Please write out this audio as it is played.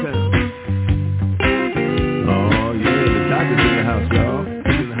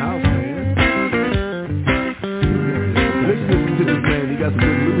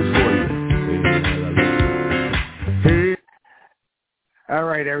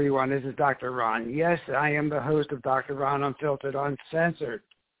everyone. This is Dr. Ron. Yes, I am the host of Dr. Ron Unfiltered, Uncensored.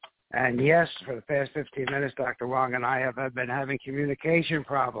 And yes, for the past 15 minutes, Dr. Wong and I have been having communication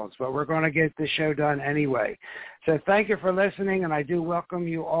problems, but we're going to get the show done anyway. So thank you for listening, and I do welcome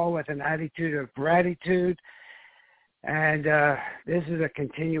you all with an attitude of gratitude. And this is a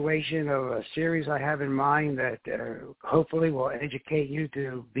continuation of a series I have in mind that hopefully will educate you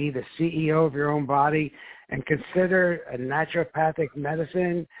to be the CEO of your own body and consider a naturopathic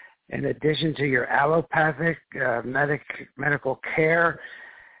medicine in addition to your allopathic medical care.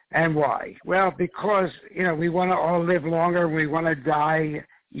 And why? Well, because, we want to all live longer. We want to die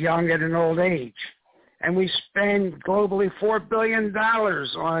young at an old age. And we spend globally $4 billion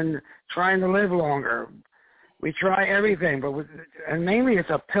on trying to live longer. We try everything, and mainly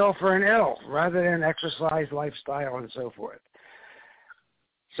it's a pill for an ill rather than exercise, lifestyle, and so forth.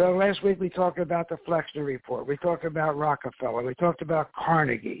 So last week we talked about the Flexner Report. We talked about Rockefeller. We talked about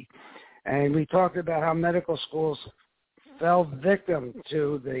Carnegie. And we talked about how medical schools fell victim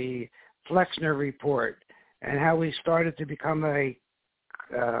to the Flexner Report and how we started to become a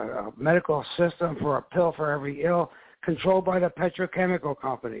medical system for a pill for every ill controlled by the petrochemical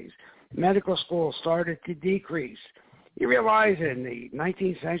companies. Medical schools started to decrease. You realize in the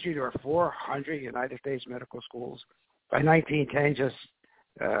 19th century there were 400 United States medical schools. By 1910, just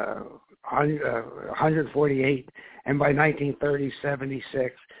 148, and by 1930,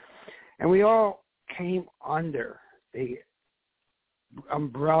 76. And we all came under the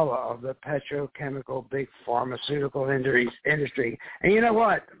umbrella of the petrochemical big pharmaceutical industry. And you know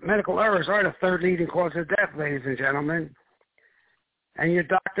what? Medical errors are the third leading cause of death, ladies and gentlemen. And your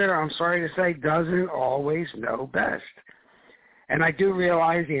doctor, I'm sorry to say, doesn't always know best. And I do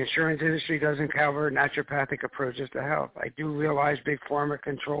realize the insurance industry doesn't cover naturopathic approaches to health. I do realize big pharma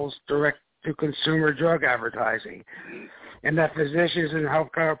controls direct-to-consumer drug advertising, and that physicians and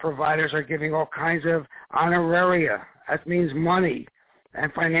healthcare providers are giving all kinds of honoraria. That means money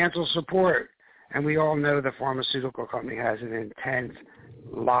and financial support. And we all know the pharmaceutical company has an intense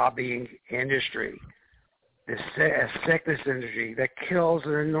lobbying industry. A sickness industry that kills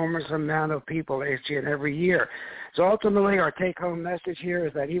an enormous amount of people each and every year. So ultimately, our take-home message here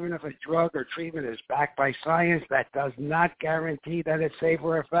is that even if a drug or treatment is backed by science, that does not guarantee that it's safe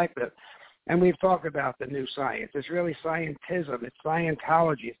or effective. And we've talked about the new science. It's really scientism. It's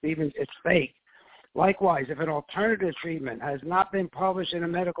Scientology. It's fake. Likewise, if an alternative treatment has not been published in a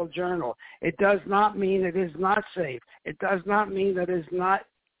medical journal, it does not mean it is not safe. It does not mean that it is not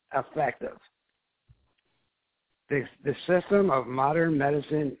effective. The system of modern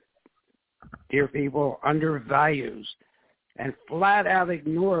medicine, dear people, undervalues and flat out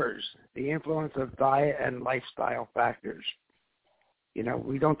ignores the influence of diet and lifestyle factors.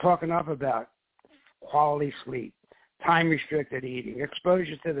 We don't talk enough about quality sleep, time-restricted eating,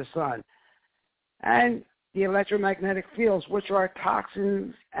 exposure to the sun, and the electromagnetic fields, which are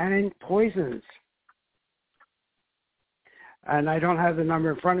toxins and poisons. And I don't have the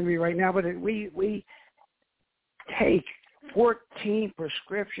number in front of me right now, but we take 14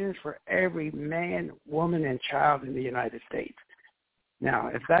 prescriptions for every man, woman, and child in the United States. Now,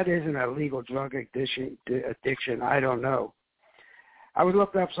 if that isn't a legal drug addiction, I don't know. I was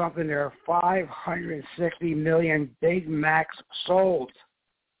looking up something. There are 560 million Big Macs sold.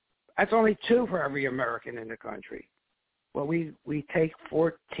 That's only 2 for every American in the country. Well, we take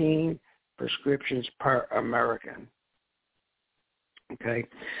 14 prescriptions per American. Okay?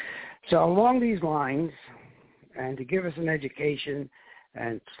 So along these lines, and to give us an education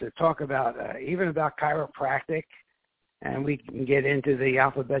and to talk about even about chiropractic, and we can get into the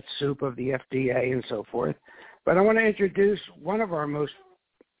alphabet soup of the FDA and so forth. But I want to introduce one of our most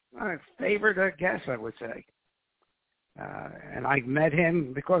favorite guests, I would say. And I met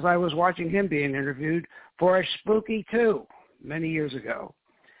him because I was watching him being interviewed for a Spooky 2 many years ago.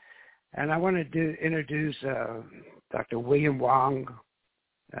 And I wanted to introduce Dr. William Wong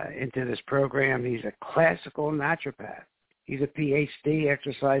into this program. He's a classical naturopath. He's a PhD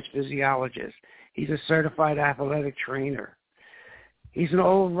exercise physiologist. He's a certified athletic trainer. He's an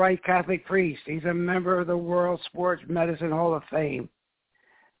old rite Catholic priest. He's a member of the World Sports Medicine Hall of Fame.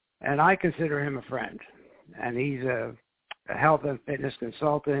 And I consider him a friend. And he's a health and fitness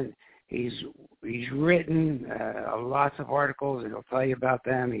consultant. He's written lots of articles, and he'll tell you about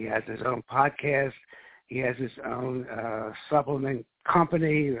them. He has his own podcast. He has his own supplement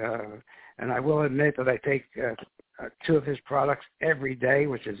company. And I will admit that I take 2 of his products every day,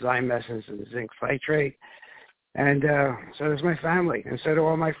 which is Zyme Essence and zinc citrate. And so does my family, and so do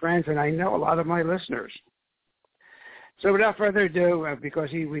all my friends, and I know a lot of my listeners. So without further ado,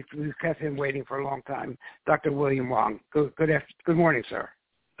 because we've kept him waiting for a long time, Dr. William Wong. Good morning, sir.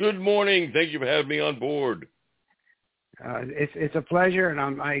 Good morning. Thank you for having me on board. It's a pleasure,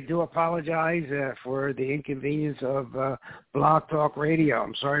 and I do apologize for the inconvenience of Blog Talk Radio.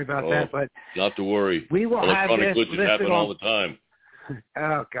 I'm sorry about that, but not to worry. We will have this glitches happen all the time.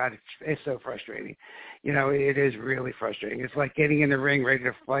 Oh God, it's so frustrating. You know, it is really frustrating. It's like getting in the ring ready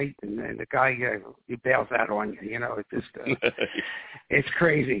to fight, and the guy he bails out on you. You know, it just it's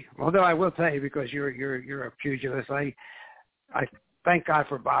crazy. Although I will tell you, because you're a pugilist, I thank God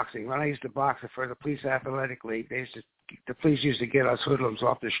for boxing. When I used to box for the Police Athletic League, the police used to get us hoodlums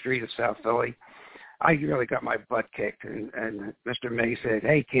off the street of South Philly. I really got my butt kicked, and Mr. May said,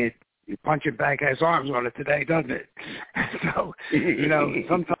 "Hey kid, your punching bag has arms on it today, doesn't it?" So, you know,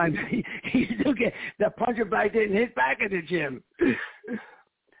 sometimes you do get the punching bag didn't hit back at the gym.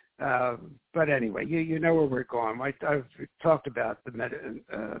 But anyway, you know where we're going. I've talked about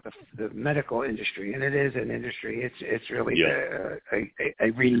the medical industry, and it is an industry. It's really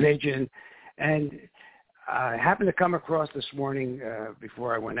a religion, and I happened to come across this morning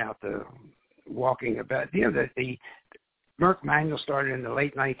before I went out to walking about the Merck manual started in the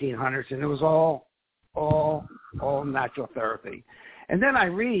late 1900s, and it was all natural therapy. And then I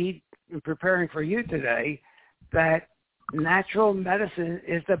read, in preparing for you today, that natural medicine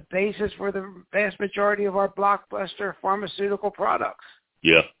is the basis for the vast majority of our blockbuster pharmaceutical products.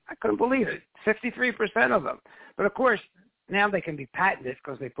 Yeah. I couldn't believe it. 53% of them. But of course, now they can be patented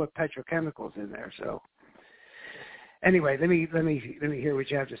because they put petrochemicals in there. So anyway, let me hear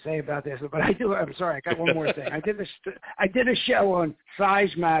what you have to say about this. But I'm sorry, I got one more thing. I did a show on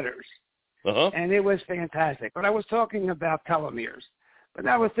Size Matters, and it was fantastic. But I was talking about telomeres. But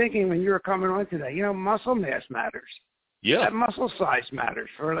I was thinking when you were coming on today, you know, muscle mass matters. Yeah. That muscle size matters,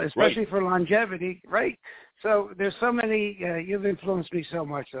 especially for longevity, right? So there's so many, you've influenced me so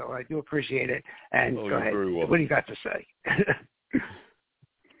much, so I do appreciate it. And go ahead. Very well. What do you got to say?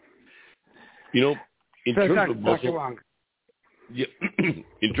 You know, in terms of muscle, Dr. Long. Yeah,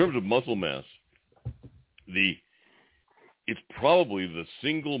 in terms of muscle mass, it's probably the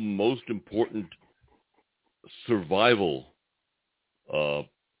single most important survival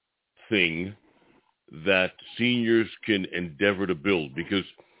thing that seniors can endeavor to build, because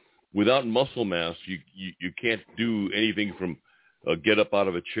without muscle mass, you can't do anything from get up out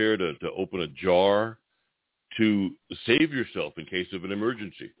of a chair to open a jar to save yourself in case of an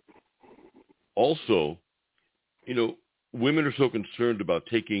emergency. Also, you know, women are so concerned about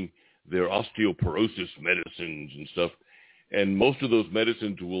taking their osteoporosis medicines and stuff, and most of those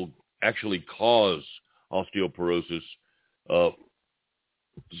medicines will actually cause osteoporosis.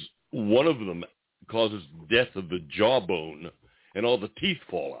 One of them causes death of the jawbone, and all the teeth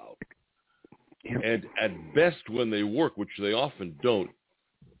fall out. Yep. And at best, when they work, which they often don't,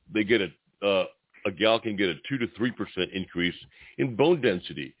 they get a gal can get a 2 to 3% increase in bone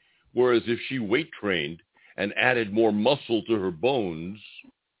density. Whereas if she weight trained and added more muscle to her bones,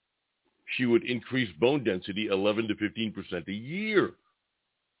 she would increase bone density 11 to 15% a year.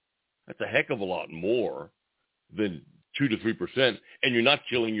 That's a heck of a lot more than 2 to 3%, and you're not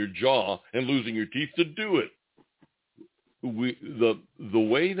killing your jaw and losing your teeth to do it. The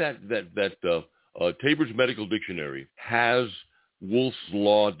way that Tabor's Medical Dictionary has Wolff's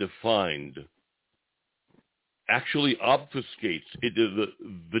Law defined actually obfuscates it.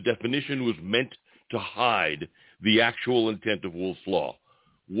 The definition was meant to hide the actual intent of Wolff's Law.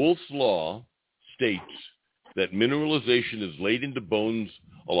 Wolff's Law states that mineralization is laid into bones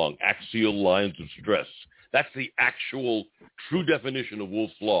along axial lines of stress. That's the actual true definition of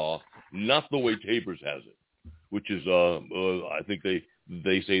Wolff's Law, not the way Tabor's has it, which is I think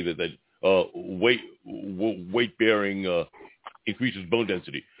they say that weight bearing increases bone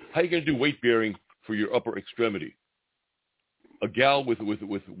density. How are you going to do weight bearing for your upper extremity? A gal with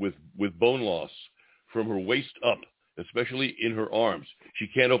bone loss from her waist up, especially in her arms, she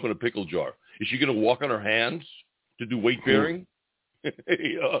can't open a pickle jar. Is she going to walk on her hands to do weight bearing?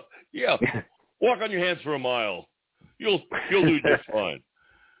 Yeah. Walk on your hands for a mile. You'll do just fine.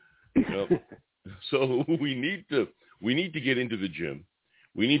 Yep. So we need to get into the gym.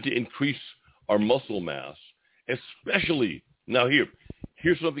 We need to increase our muscle mass, especially now.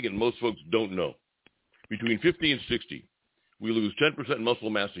 Here's something that most folks don't know. Between 50 and 60, we lose 10% muscle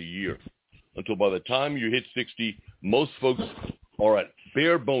mass a year, until by the time you hit 60, most folks are at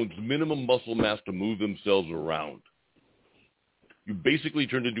bare bones minimum muscle mass to move themselves around. You basically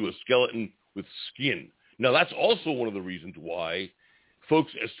turned into a skeleton with skin. Now, that's also one of the reasons why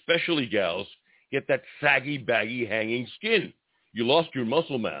folks, especially gals, get that saggy, baggy, hanging skin. You lost your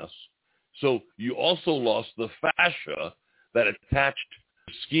muscle mass, so you also lost the fascia that attached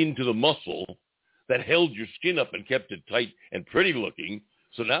skin to the muscle that held your skin up and kept it tight and pretty looking,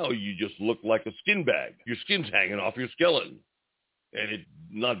 So now you just look like a skin bag. Your skin's hanging off your skeleton, and it's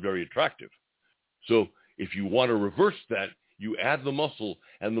not very attractive. So if you want to reverse that, you add the muscle,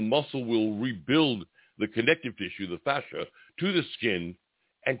 and the muscle will rebuild the connective tissue, the fascia, to the skin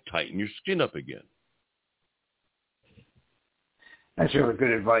and tighten your skin up again. That's really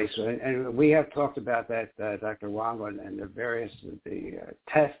good advice. And we have talked about that, Dr. Wang, and the various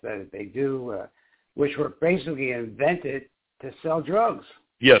tests that they do, which were basically invented to sell drugs.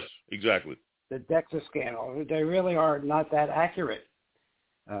 Yes, exactly. The DEXA scan, they really are not that accurate.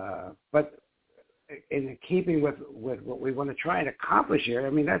 But in keeping with what we want to try and accomplish here, I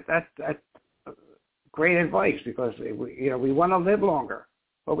mean, that's great advice, because we want to live longer,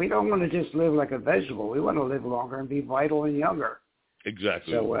 but we don't want to just live like a vegetable. We want to live longer and be vital and younger.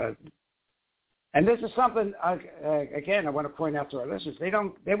 Exactly. So, and this is something again I want to point out to our listeners: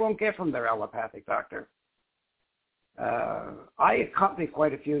 they won't get from their allopathic doctor. I accompany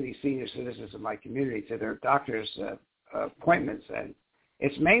quite a few of these senior citizens in my community to their doctor's appointments, and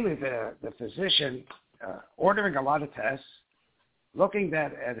it's mainly the physician ordering a lot of tests, looking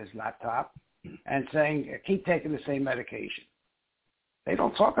at his laptop, and saying, keep taking the same medication. They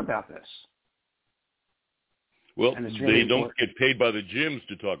don't talk about this. Well, really they don't get paid by the gyms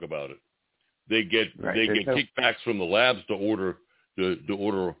to talk about it. They get kickbacks from the labs to order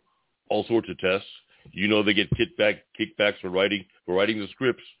all sorts of tests. They get kickbacks for writing the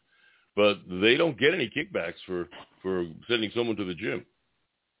scripts, but they don't get any kickbacks for sending someone to the gym.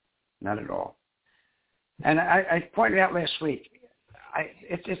 Not at all. And I pointed out last week,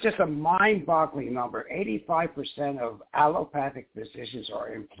 it's just a mind-boggling number. 85% of allopathic physicians are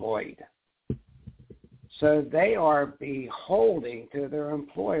employed. So they are beholden to their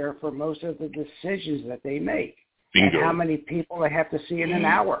employer for most of the decisions that they make. Bingo. And how many people they have to see in an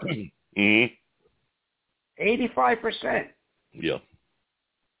hour. Mm-hmm. 85%. Yeah.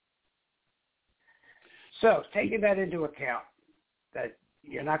 So taking that into account, that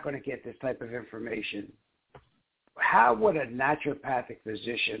you're not going to get this type of information, how would a naturopathic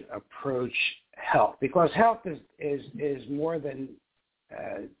physician approach health? Because health is more than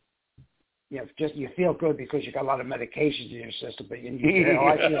just you feel good because you got a lot of medications in your system, but you say,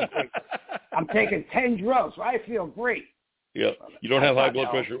 I feel great. I'm taking 10 drugs, so I feel great. Yeah, you don't have high blood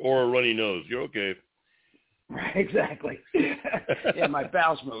pressure or a runny nose. You're okay. Right, exactly. Yeah, my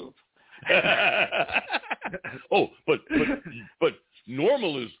bowels move. Oh, but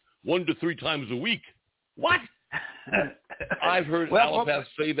normal is 1 to 3 times a week. What? I've heard allopaths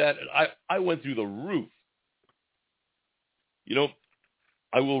say that, and I went through the roof.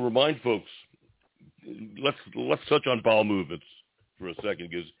 I will remind folks, let's touch on bowel movements for a second,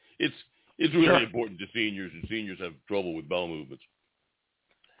 because it's really important to seniors, and seniors have trouble with bowel movements.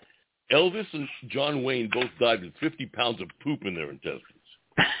 Elvis and John Wayne both died with 50 pounds of poop in their intestines.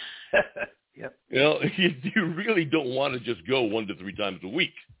 Yep. You really don't want to just go 1 to 3 times a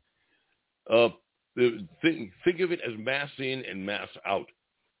week. Think of it as mass in and mass out.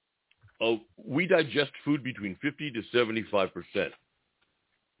 We digest food between 50 to 75%,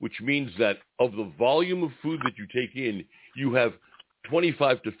 which means that of the volume of food that you take in, you have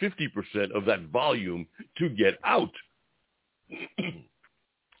 25 to 50% of that volume to get out.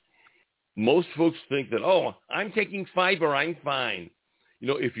 Most folks think that, I'm taking fiber, I'm fine.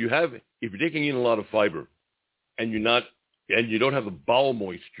 If you're taking in a lot of fiber and you don't have the bowel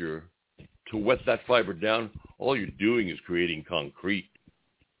moisture to wet that fiber down, all you're doing is creating concrete.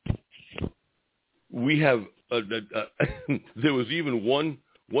 We have there was even one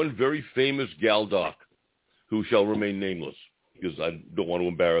very famous gal doc, who shall remain nameless because I don't want to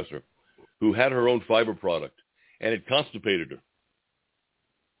embarrass her, who had her own fiber product, and it constipated her.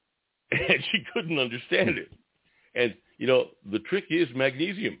 And she couldn't understand it. And, the trick is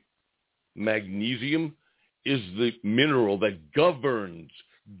magnesium. Magnesium is the mineral that governs,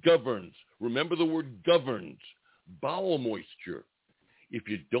 remember the word governs, bowel moisture. If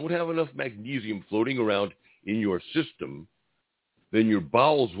you don't have enough magnesium floating around in your system, then your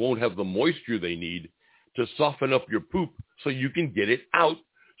bowels won't have the moisture they need to soften up your poop so you can get it out,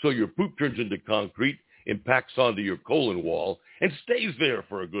 so your poop turns into concrete, impacts onto your colon wall, and stays there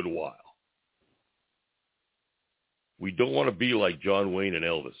for a good while. We don't want to be like John Wayne and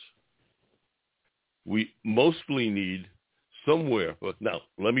Elvis. We mostly need somewhere. Now,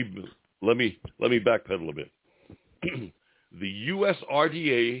 let me backpedal a bit. The U.S.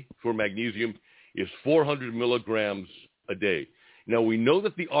 RDA for magnesium is 400 milligrams a day. Now, we know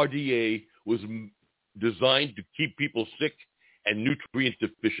that the RDA was designed to keep people sick and nutrient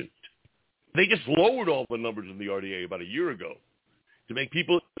deficient. They just lowered all the numbers in the RDA about a year ago to make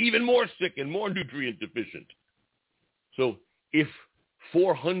people even more sick and more nutrient deficient. So if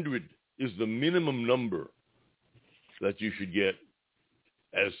 400 is the minimum number that you should get,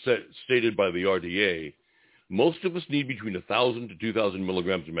 as stated by the RDA. Most of us need between 1,000 to 2,000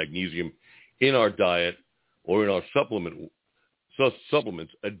 milligrams of magnesium in our diet or in our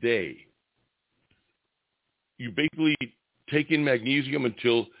supplements a day. You basically take in magnesium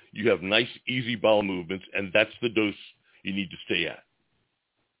until you have nice, easy bowel movements, and that's the dose you need to stay at.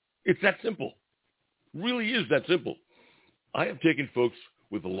 It's that simple. Really is that simple. I have taken folks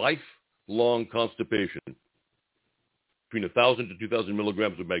with lifelong constipation, between 1,000 to 2,000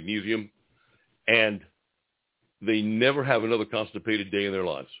 milligrams of magnesium, and they never have another constipated day in their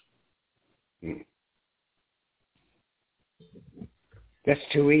lives. That's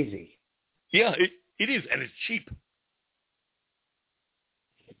too easy. Yeah, it is, and it's cheap.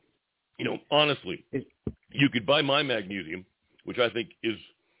 You know, honestly, you could buy my magnesium, which I think is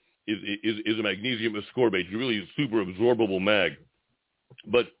a magnesium ascorbate. It's really a super absorbable mag.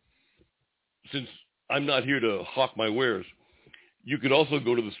 But since I'm not here to hawk my wares, you could also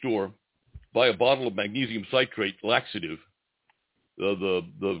go to the store, buy a bottle of magnesium citrate laxative.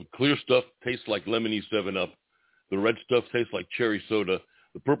 The clear stuff tastes like lemony 7-Up. The red stuff tastes like cherry soda.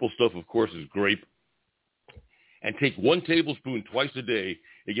 The purple stuff, of course, is grape. And take 1 tablespoon twice a day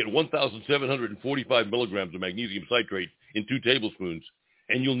and get 1,745 milligrams of magnesium citrate in 2 tablespoons,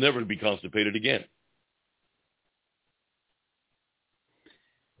 and you'll never be constipated again.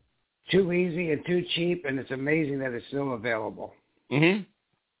 Too easy and too cheap, and it's amazing that it's still available. Mm-hmm.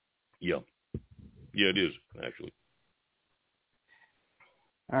 Yeah. Yeah, it is, actually.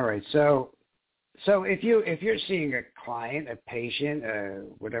 All right. So if you're seeing a client, a patient,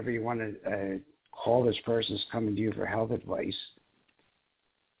 whatever you want to call this person's coming to you for health advice,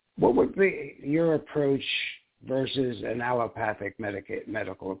 what would be your approach versus an allopathic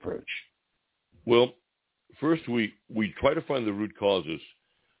medical approach? Well, first we try to find the root causes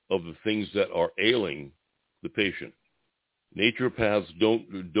of the things that are ailing the patient. Naturopaths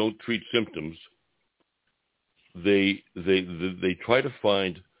don't treat symptoms. They try to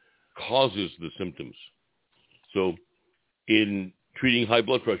find causes of the symptoms. So in treating high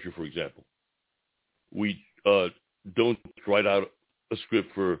blood pressure, for example, we don't write out a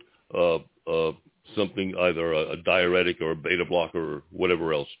script for something, either a diuretic or a beta blocker or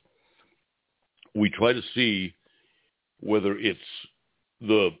whatever else. We try to see whether it's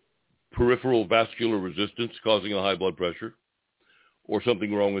the peripheral vascular resistance causing a high blood pressure or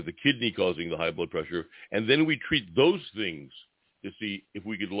something wrong with the kidney causing the high blood pressure, and then we treat those things to see if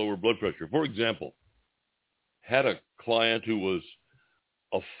we could lower blood pressure. For example, had a client who was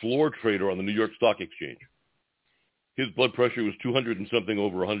a floor trader on the New York Stock Exchange. His blood pressure was 200 and something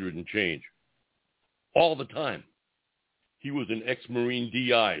over 100 and change all the time. He was an ex-Marine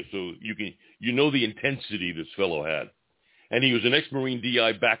DI, so you know the intensity this fellow had. And he was an ex-Marine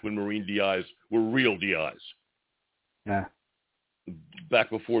DI back when Marine DIs were real DIs. Yeah. Back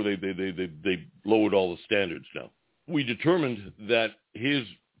before they lowered all the standards now. We determined that his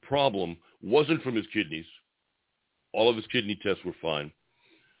problem wasn't from his kidneys. All of his kidney tests were fine,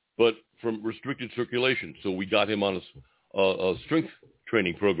 but from restricted circulation. So we got him on a strength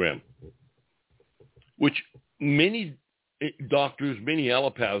training program, which many doctors, many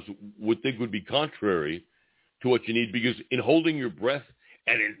allopaths would think would be contrary to what you need, because in holding your breath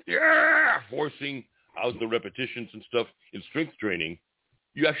and in forcing out the repetitions and stuff in strength training,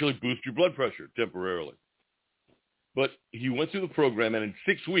 you actually boost your blood pressure temporarily. But he went through the program, and in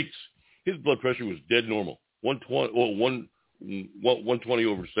 6 weeks, his blood pressure was dead normal, 120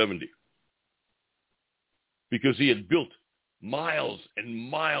 over 70. Because he had built miles and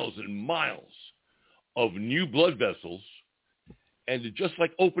miles and miles of new blood vessels, and just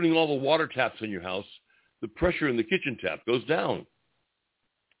like opening all the water taps in your house, the pressure in the kitchen tap goes down.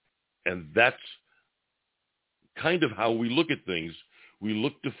 And that's kind of how we look at things. We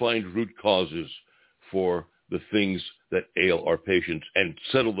look to find root causes for the things that ail our patients and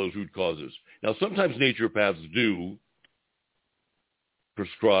settle those root causes. Now, sometimes naturopaths do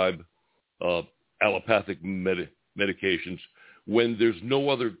prescribe allopathic medications when there's no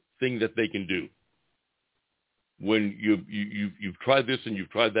other thing that they can do. When you've tried this and you've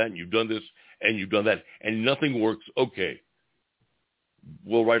tried that and you've done this and you've done that and nothing works, okay,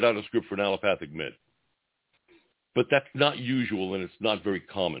 we'll write out a script for an allopathic med. But that's not usual, and it's not very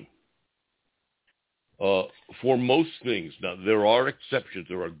common. For most things, now there are exceptions,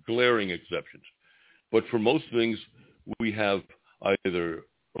 there are glaring exceptions, but for most things we have either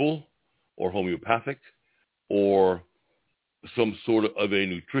herbal or homeopathic or some sort of a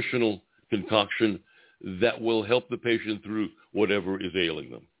nutritional concoction that will help the patient through whatever is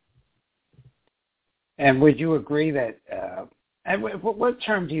ailing them. And would you agree that And what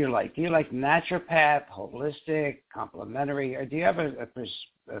term do you like? Do you like naturopath, holistic, complementary, or do you have a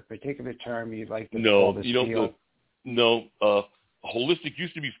particular term you'd like to call this field? No. Holistic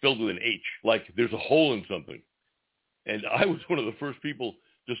used to be spelled with an H, like there's a hole in something. And I was one of the first people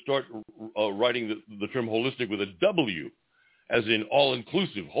to start writing the term holistic with a W, as in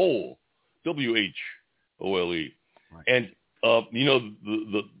all-inclusive, whole, W-H-O-L-E. Right. And,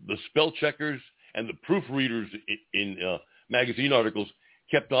 the spell checkers and the proofreaders in magazine articles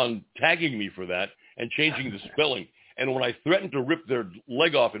kept on tagging me for that and changing the spelling. And when I threatened to rip their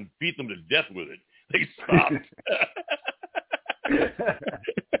leg off and beat them to death with it, they stopped.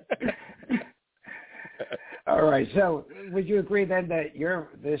 All right. So would you agree then that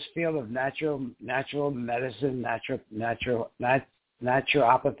this field of natural medicine,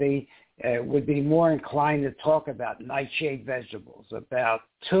 naturopathy, would be more inclined to talk about nightshade vegetables, about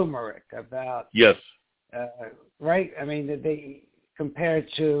turmeric, about yes, right? I mean, they compared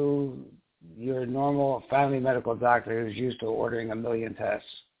to your normal family medical doctor who's used to ordering 1 million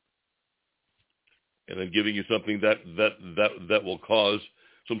tests, and then giving you something that will cause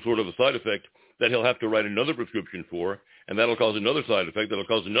some sort of a side effect that he'll have to write another prescription for, and that'll cause another side effect that'll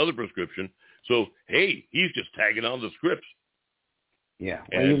cause another prescription. So hey, he's just tagging on the scripts. Yeah,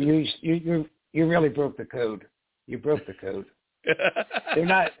 well, you really broke the code. You broke the code.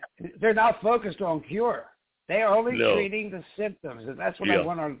 They're not focused on cure. They are only treating the symptoms, and that's what I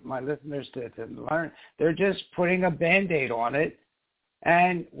want my listeners to learn. They're just putting a Band-Aid on it,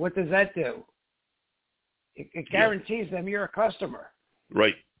 and what does that do? It guarantees them you're a customer.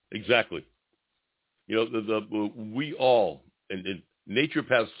 Right. Exactly. We all and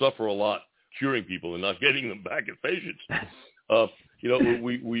naturopaths suffer a lot curing people and not getting them back as patients.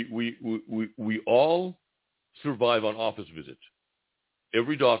 We all survive on office visits.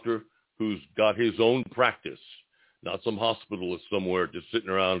 Every doctor who's got his own practice, not some hospitalist somewhere just sitting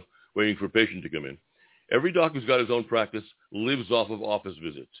around waiting for a patient to come in. Every doctor who's got his own practice lives off of office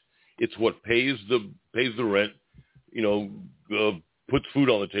visits. It's what pays the rent, puts food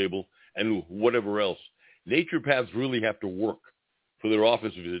on the table, and whatever else. Naturopaths really have to work for their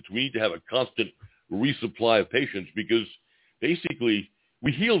office visits. We need to have a constant resupply of patients because basically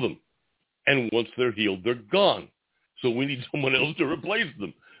we heal them. And once they're healed, they're gone. So we need someone else to replace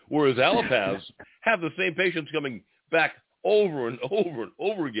them. Whereas allopaths have the same patients coming back over and over and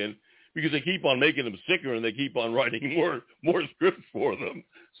over again because they keep on making them sicker and they keep on writing more scripts for them.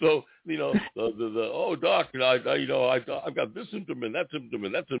 So, oh, doc, I've got this symptom and that symptom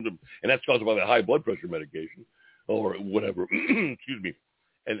and that symptom, and that's caused by the high blood pressure medication or whatever. Excuse me.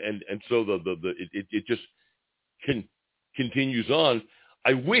 And so it just continues on.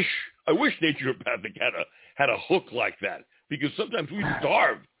 I wish naturopathic had a hook like that because sometimes we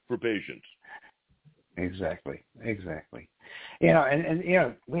starve for patients. Exactly. We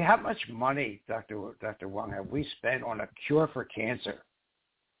how much money, Dr. Wong, have we spent on a cure for cancer?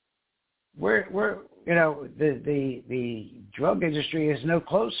 We're the drug industry is no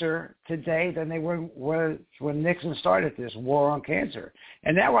closer today than they were when Nixon started this war on cancer.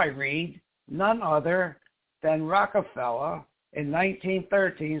 And now I read none other than Rockefeller in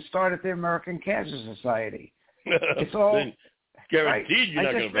 1913 started the American Cancer Society. It's all guaranteed you're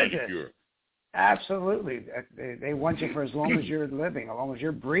not going to find a cure. Absolutely. They want you for as long as you're living, as long as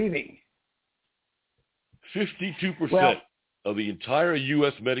you're breathing. 52% of the entire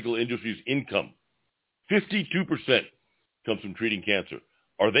U.S. medical industry's income, 52% comes from treating cancer.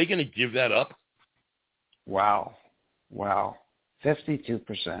 Are they going to give that up? Wow.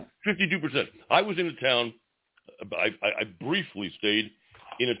 52%. 52%. I was in a town, I briefly stayed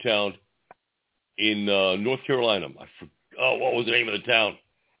in a town in North Carolina. What was the name of the town?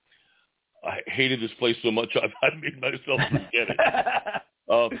 I hated this place so much, I've made myself forget it.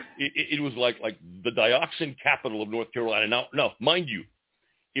 It was like the dioxin capital of North Carolina. Now, mind you,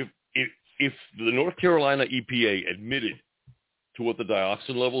 if the North Carolina EPA admitted to what the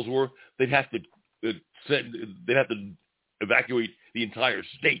dioxin levels were, they'd have to evacuate the entire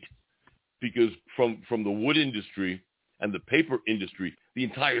state because from the wood industry and the paper industry, the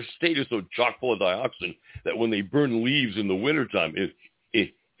entire state is so chock full of dioxin that when they burn leaves in the wintertime,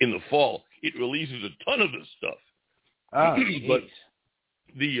 in the fall, it releases a ton of this stuff. Oh, but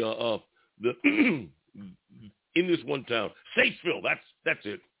the in this one town, Statesville, that's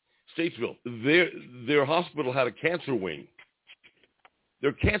it. Statesville, their hospital had a cancer wing.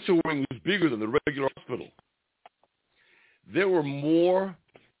 Their cancer wing was bigger than the regular hospital. There were more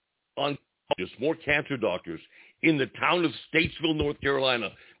oncologists, more cancer doctors in the town of Statesville, North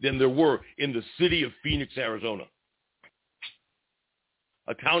Carolina, than there were in the city of Phoenix, Arizona.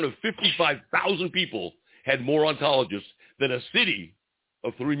 A town of 55,000 people had more oncologists than a city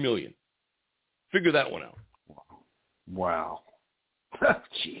of 3 million. Figure that one out. Wow.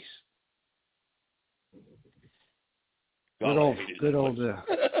 Jeez. Good old.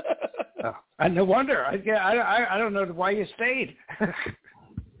 And no wonder. I don't know why you stayed.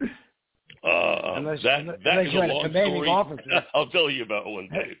 That is a long story. I'll tell you about one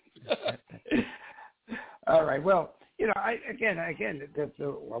day. All right. Well, I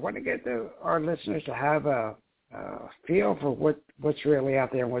want to get our listeners to have a feel for what's really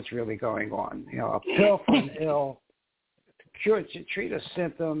out there and what's really going on. A pill for an ill, to treat a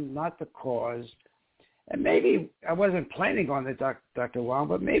symptom, not the cause. And maybe I wasn't planning on it, Dr. Wong,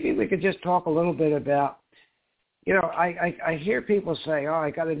 but maybe we could just talk a little bit about, I hear people say, oh,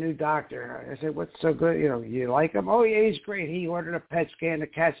 I got a new doctor. I said, what's so good? You like him? Oh, yeah, he's great. He ordered a PET scan, a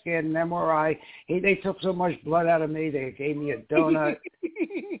CAT scan, an MRI. They took so much blood out of me. They gave me a donut.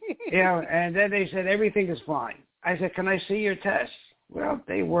 And then they said, everything is fine. I said, can I see your tests? Well,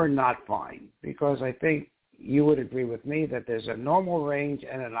 they were not fine, because I think you would agree with me that there's a normal range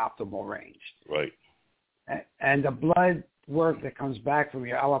and an optimal range. Right. And the blood work that comes back from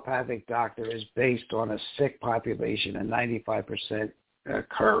your allopathic doctor is based on a sick population, a 95%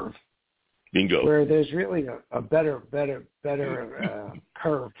 curve. Bingo. Where there's really a better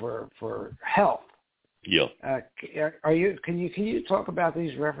curve for health. Yeah. Can you talk about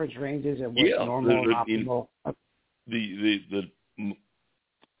these reference ranges and what's normal and optimal?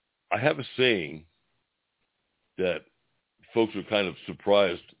 I have a saying that folks are kind of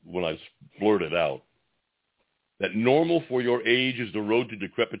surprised when I blurt it out, that normal for your age is the road to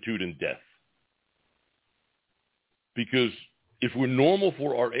decrepitude and death. Because if we're normal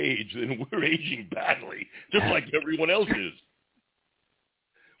for our age, then we're aging badly, just like everyone else is.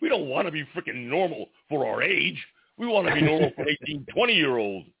 We don't want to be freaking normal for our age. We want to be normal for 18,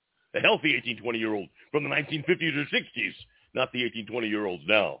 20-year-old, the healthy 18, 20-year-old from the 1950s or 60s, not the 18, 20-year-olds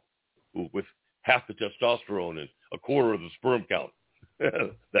now with half the testosterone and a quarter of the sperm count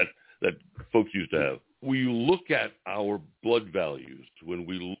that folks used to have. When you look at our blood values, when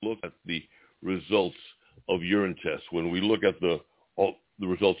we look at the results of urine tests, when we look at the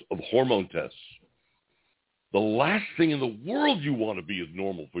results of hormone tests, the last thing in the world you want to be is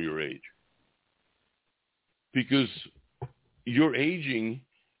normal for your age. Because you're aging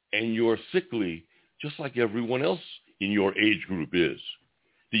and you're sickly just like everyone else in your age group is.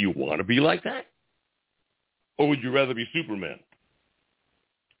 Do you want to be like that? Or would you rather be Superman?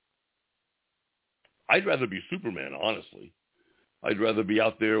 I'd rather be Superman, honestly. I'd rather be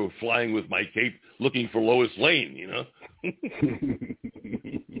out there flying with my cape looking for Lois Lane,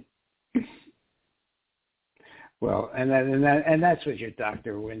 Well, and that's what your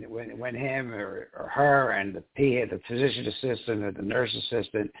doctor, when him or her and the PA, the physician assistant or the nurse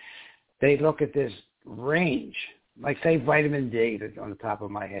assistant, they look at this range, like say vitamin D on the top of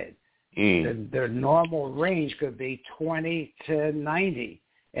my head. Their normal range could be 20 to 90.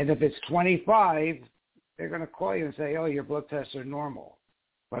 And if it's 25, they're going to call you and say, oh, your blood tests are normal.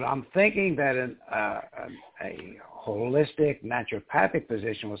 But I'm thinking that a holistic naturopathic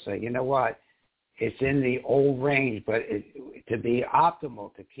physician will say, you know what, it's in the old range, but to be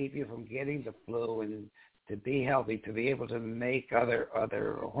optimal, to keep you from getting the flu and to be healthy, to be able to make other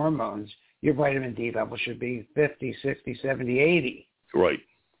hormones, your vitamin D level should be 50, 60, 70, 80. Right.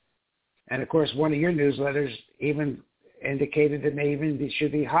 And, of course, one of your newsletters even indicated that maybe it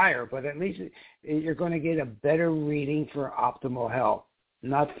should be higher, but at least you're going to get a better reading for optimal health,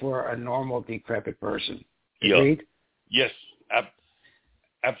 not for a normal decrepit person. Agreed? Yes,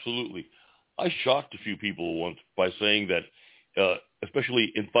 absolutely. I shocked a few people once by saying that,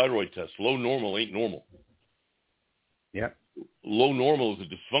 especially in thyroid tests, low normal ain't normal. Yeah. Low normal is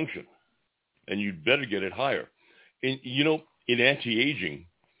a dysfunction, and you'd better get it higher. In anti-aging,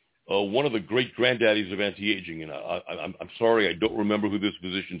 one of the great granddaddies of anti-aging, and I'm sorry, I don't remember who this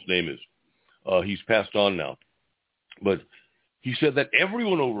physician's name is. He's passed on now. But he said that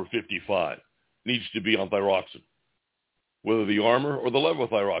everyone over 55 needs to be on thyroxine, whether the Armour or the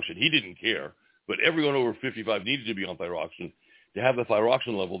levothyroxine. He didn't care, but everyone over 55 needed to be on thyroxine to have the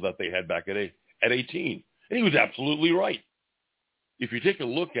thyroxine level that they had back at 18. And he was absolutely right. If you take a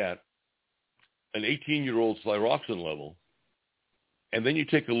look at an 18-year-old's thyroxine level, and then you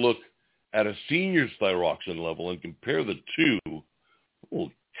take a look at a senior's thyroxine level and compare the two,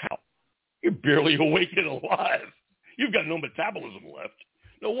 holy cow, you're barely awake and alive. You've got no metabolism left.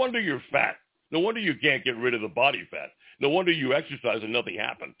 No wonder you're fat. No wonder you can't get rid of the body fat. No wonder you exercise and nothing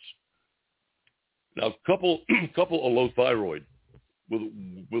happens. Now, couple a low thyroid with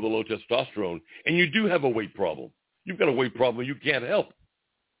a low testosterone, and you do have a weight problem. You've got a weight problem you can't help.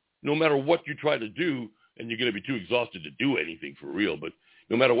 No matter what you try to do, and you're going to be too exhausted to do anything for real. But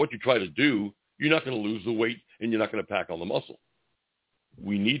no matter what you try to do, you're not going to lose the weight, and you're not going to pack on the muscle.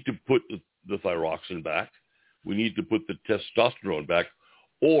 We need to put the thyroxine back. We need to put the testosterone back.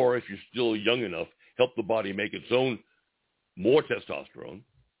 Or if you're still young enough, help the body make its own more testosterone.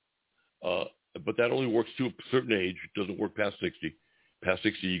 But that only works to a certain age. It doesn't work past 60. Past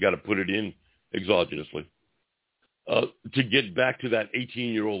 60, you got to put it in exogenously to get back to that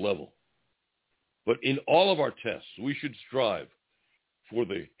 18-year-old level. But in all of our tests, we should strive for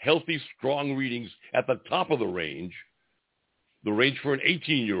the healthy, strong readings at the top of the range for an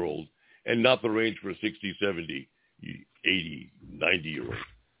 18-year-old, and not the range for a 60, 70, 80, 90-year-old.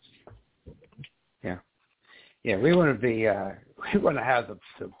 Yeah, we want to have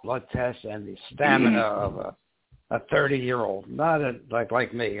the blood test and the stamina of a 30-year-old, not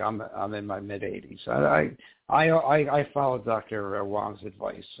like me. I'm in my mid-80s. I follow Dr. Wong's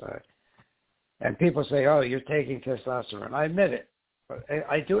advice, and people say, "Oh, you're taking testosterone." I admit it, but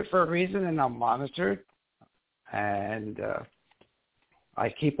I do it for a reason, and I'm monitored, and I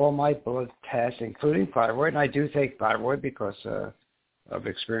keep all my blood tests, including thyroid, and I do take thyroid because of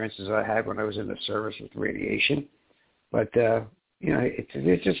experiences I had when I was in the service with radiation. But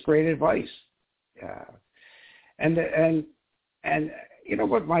it's just great advice. And you know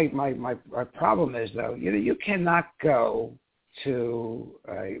what my problem is, though. You cannot go to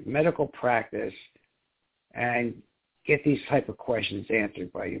a medical practice and get these type of questions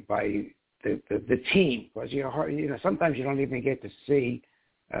answered by the team, because sometimes you don't even get to see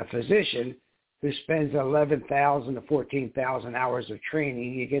a physician who spends 11,000 to 14,000 hours of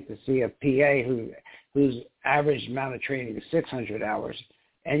training. You get to see a PA whose average amount of training is 600 hours,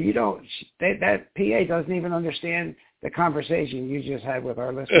 and that PA doesn't even understand the conversation you just had with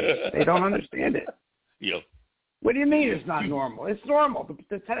our listeners. They don't understand it. Yep. What do you mean it's not normal? It's normal.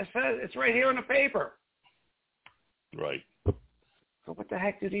 The test says it's right here in the paper. Right. So what the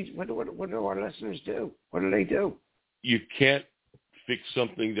heck what do our listeners do? What do they do? You can't fix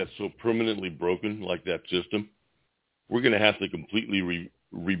something that's so permanently broken like that system. We're going to have to completely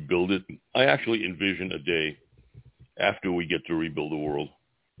rebuild it. I actually envision a day after we get to rebuild the world,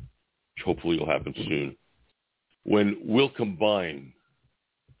 which hopefully will happen soon, when we'll combine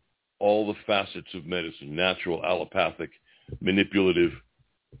all the facets of medicine, natural, allopathic, manipulative,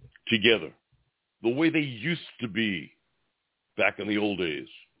 together, the way they used to be back in the old days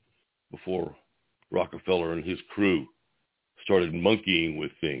before Rockefeller and his crew started monkeying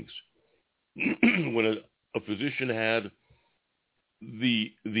with things. When a physician had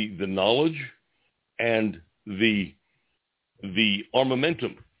the knowledge and the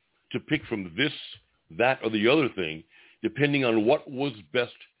armamentum to pick from this, that, or the other thing, depending on what was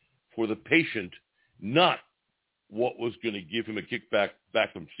best for the patient, not what was going to give him a kickback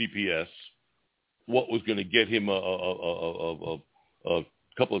back from CPS, what was going to get him a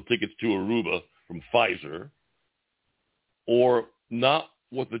couple of tickets to Aruba from Pfizer, or not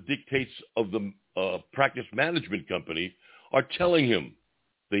what the dictates of the practice management company are telling him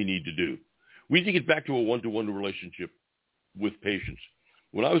they need to do. We need to get back to a one-to-one relationship with patients.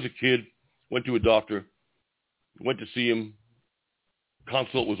 When I was a kid, went to a doctor, went to see him,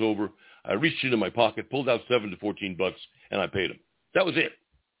 consult was over, I reached into my pocket, pulled out $7 to $14, and I paid him. That was it.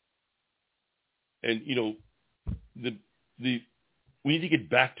 And, we need to get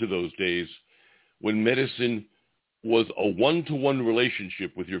back to those days when medicine was a one-to-one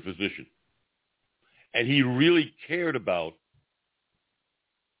relationship with your physician. And he really cared about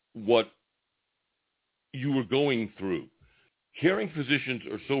what you were going through. Caring physicians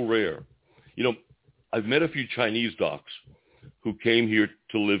are so rare. I've met a few Chinese docs who came here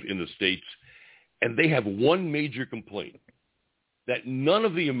to live in the States, and they have one major complaint, that none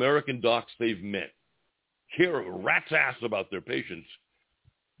of the American docs they've met care a rat's ass about their patients.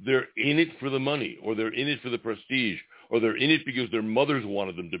 They're in it for the money, or they're in it for the prestige, or they're in it because their mothers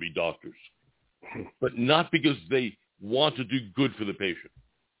wanted them to be doctors, but not because they want to do good for the patient,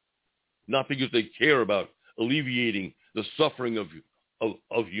 not because they care about alleviating the suffering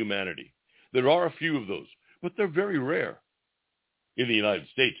of humanity. There are a few of those, but they're very rare in the United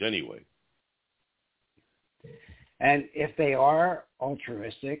States anyway. And if they are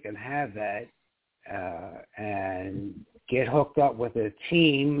altruistic and have that, and get hooked up with a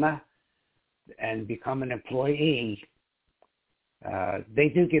team and become an employee, they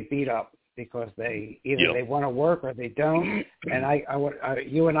do get beat up because they want to work or they don't. And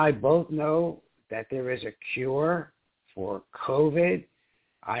you and I both know that there is a cure for COVID,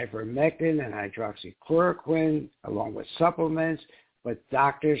 ivermectin and hydroxychloroquine, along with supplements, but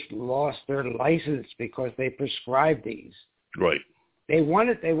doctors lost their license because they prescribed these. Right. They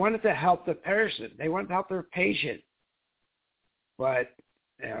wanted to help the person. They wanted to help their patient. But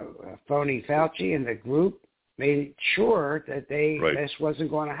phony Fauci and the group made sure that this wasn't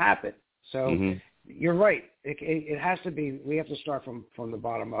going to happen. So you're right. It has to be. We have to start from the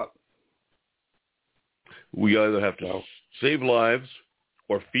bottom up. We either have to save lives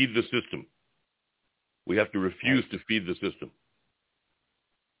or feed the system. We have to refuse to feed the system.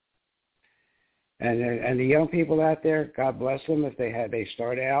 And the young people out there, God bless them if they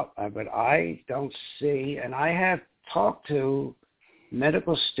start out. But I don't see, and I have talked to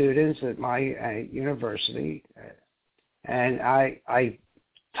medical students at my university, and I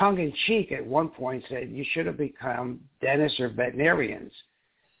tongue-in-cheek at one point said, you should have become dentists or veterinarians.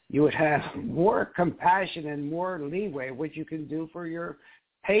 You would have more compassion and more leeway what you can do for your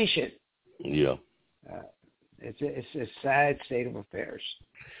patient. Yeah. It's a sad state of affairs.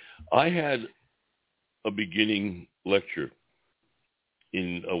 I had a beginning lecture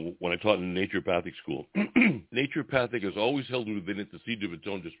when I taught in naturopathic school. Naturopathic has always held within it the seed of its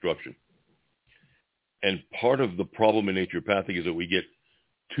own destruction. And part of the problem in naturopathic is that we get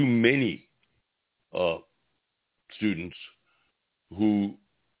too many students who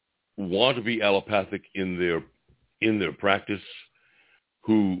want to be allopathic in their practice,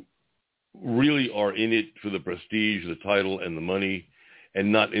 who really are in it for the prestige, the title, and the money,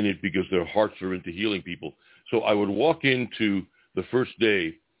 and not in it because their hearts are into healing people. So I would walk into the first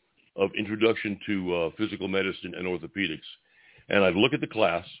day of introduction to physical medicine and orthopedics, and I'd look at the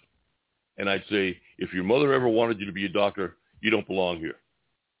class, and I'd say, if your mother ever wanted you to be a doctor, you don't belong here.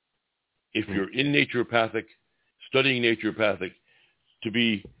 If you're in naturopathic, studying naturopathic, to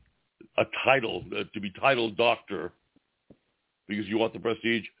be titled doctor because you want the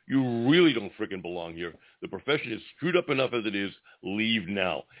prestige, you really don't frickin' belong here. The profession is screwed up enough as it is. Leave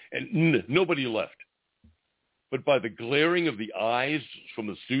now. And nobody left. But by the glaring of the eyes from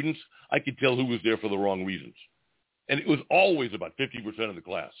the students, I could tell who was there for the wrong reasons. And it was always about 50% of the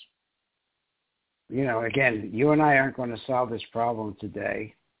class. Again, you and I aren't going to solve this problem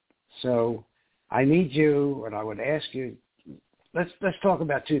today. So I need you, and I would ask you, let's talk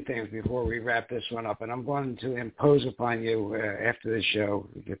about two things before we wrap this one up. And I'm going to impose upon you after the show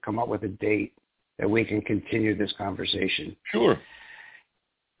to come up with a date that we can continue this conversation. Sure.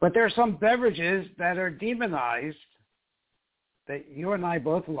 But there are some beverages that are demonized that you and I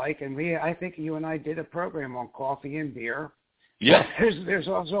both like, and I think you and I did a program on coffee and beer. Yeah. There's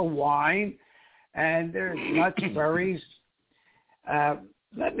also wine, and there's nuts, berries.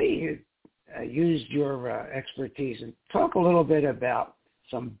 Let me use your expertise and talk a little bit about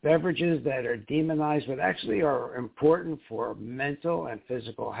some beverages that are demonized but actually are important for mental and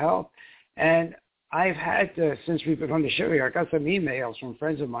physical health. And I've had, since we've been on the show here, I got some emails from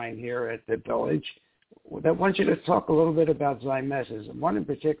friends of mine here at the Village that want you to talk a little bit about Zymesses. And one in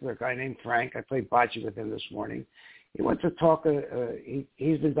particular, a guy named Frank, I played bocce with him this morning. He wants to talk,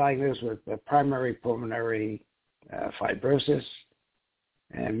 he's been diagnosed with primary pulmonary fibrosis.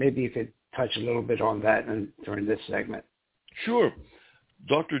 And maybe you could touch a little bit on that during this segment. Sure.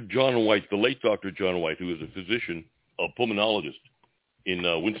 Dr. John White, the late Dr. John White, who is a physician, a pulmonologist in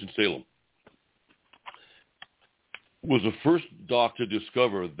Winston-Salem, was the first doc to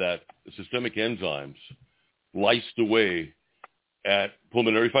discover that systemic enzymes laced away at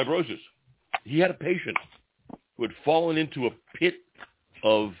pulmonary fibrosis. He had a patient who had fallen into a pit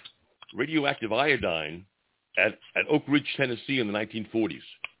of radioactive iodine at Oak Ridge, Tennessee in the 1940s.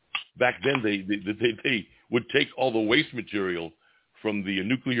 Back then, they would take all the waste material from the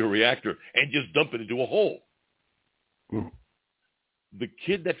nuclear reactor and just dump it into a hole. The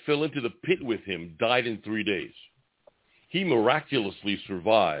kid that fell into the pit with him died in 3 days. He miraculously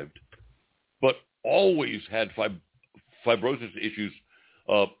survived, but always had fibrosis issues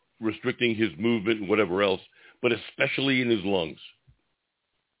restricting his movement and whatever else, but especially in his lungs.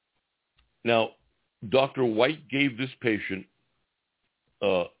 Now, Dr. White gave this patient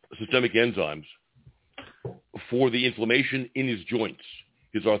systemic enzymes for the inflammation in his joints.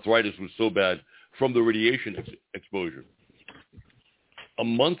 His arthritis was so bad from the radiation exposure. A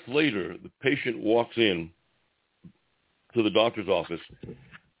month later, the patient walks in to the doctor's office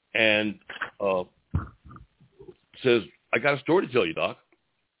and says, I got a story to tell you, Doc.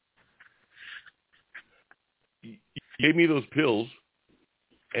 He gave me those pills,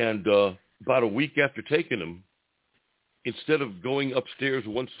 and about a week after taking them, instead of going upstairs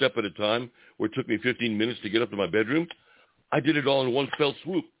one step at a time, where it took me 15 minutes to get up to my bedroom, I did it all in one fell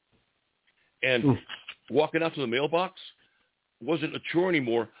swoop. And walking out to the mailbox wasn't a chore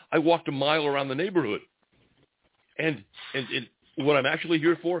anymore. I walked a mile around the neighborhood. And what I'm actually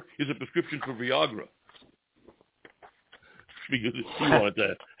here for is a prescription for Viagra. because he wanted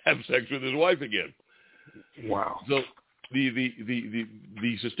to have sex with his wife again. Wow. So the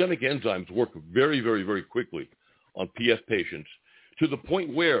systemic enzymes work very, very, very quickly on PF patients to the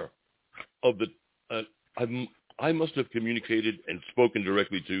point where I must have communicated and spoken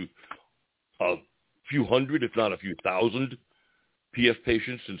directly to a few hundred, if not a few thousand, PF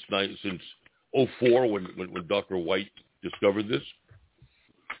patients since '04 when Dr. White discovered this.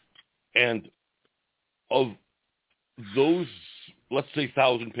 And of those, let's say,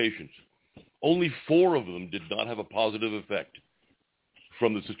 1,000 patients, only 4 of them did not have a positive effect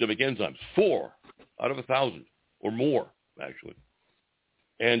from the systemic enzymes. 4 out of 1,000 or more, actually.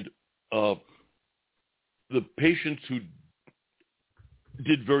 And the patients who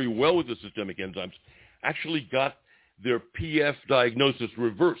did very well with the systemic enzymes actually got their PF diagnosis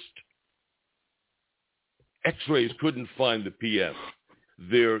reversed. X-rays couldn't find the PF.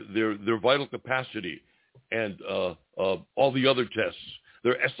 Their vital capacity and all the other tests,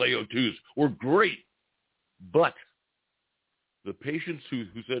 their SiO2s were great. But the patients who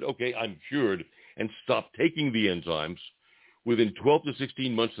said, okay, I'm cured, and stopped taking the enzymes, within 12 to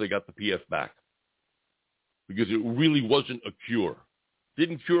 16 months, they got the PF back. Because it really wasn't a cure.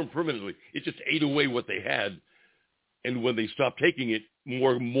 Didn't cure them permanently. It just ate away what they had. And when they stopped taking it,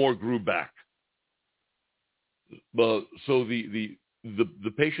 more grew back. So the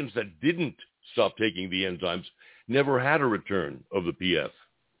patients that didn't stop taking the enzymes never had a return of the PF.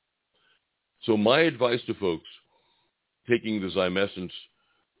 So my advice to folks taking the Zymessence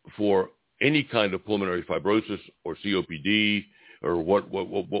for any kind of pulmonary fibrosis or COPD or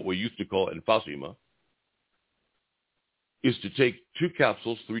what we used to call emphysema is to take 2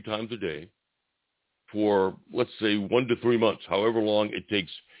 capsules 3 times a day for, let's say, 1 to 3 months, however long it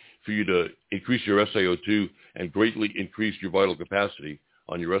takes for you to increase your SiO2 and greatly increase your vital capacity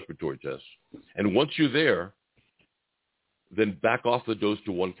on your respiratory tests. And once you're there, then back off the dose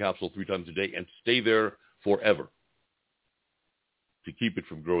to 1 capsule 3 times a day and stay there forever to keep it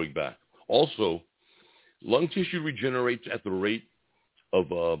from growing back. Also, lung tissue regenerates at the rate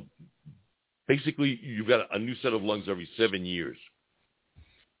of basically you've got a new set of lungs every 7 years.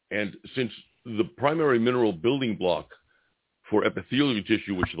 And since the primary mineral building block for epithelial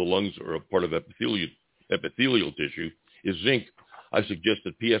tissue, which the lungs are a part of epithelial tissue, is zinc, I suggest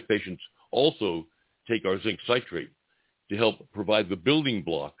that PF patients also take our zinc citrate to help provide the building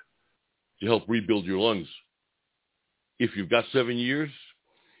block to help rebuild your lungs. If you've got 7 years,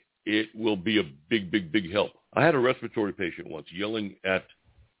 it will be a big, big, big help. I had a respiratory patient once yelling at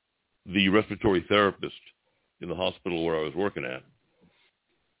the respiratory therapist in the hospital where I was working at,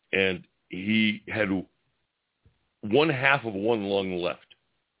 and he had 1/2 of one lung left.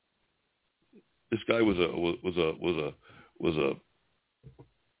 This guy was a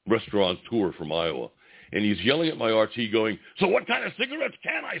restaurateur from Iowa, and he's yelling at my RT, going, "So what kind of cigarettes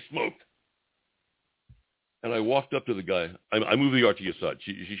can I smoke?" And I walked up to the guy. I moved the RT aside.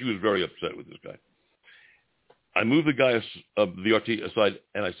 She was very upset with this guy. I moved the RT aside,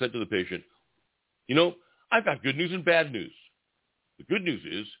 and I said to the patient, "You know, I've got good news and bad news. The good news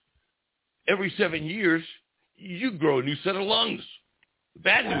is, every 7 years, you grow a new set of lungs. The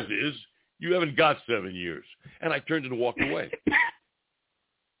bad news is, you haven't got 7 years." And I turned and walked away.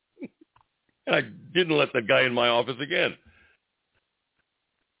 And I didn't let that guy in my office again.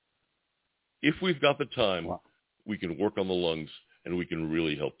 If we've got the time, we can work on the lungs, and we can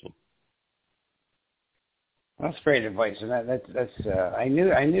really help them. That's great advice, and that's I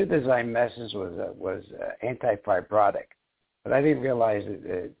knew the Zymessence was anti-fibrotic, but I didn't realize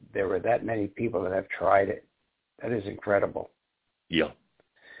that there were that many people that have tried it. That is incredible. Yeah.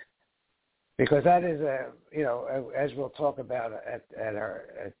 Because that is as we'll talk about at our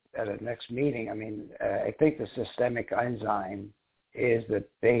next meeting. I mean, I think the systemic enzyme is the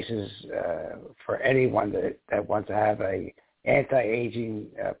basis for anyone that wants to have a anti-aging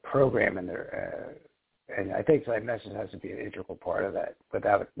program in their. And I think Zymessence has to be an integral part of that,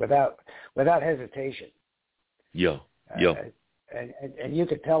 without hesitation. Yeah. And you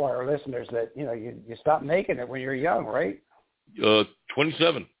could tell our listeners that you stopped making it when you're young, right?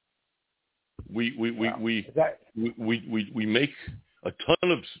 27. We make a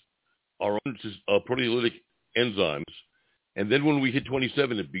ton of our own proteolytic enzymes, and then when we hit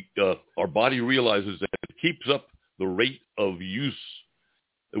 27, our body realizes that it keeps up the rate of use.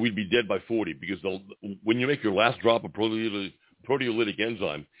 We'd be dead by 40 because when you make your last drop of proteolytic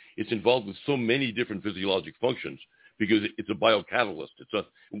enzyme, it's involved with so many different physiologic functions because it's a biocatalyst.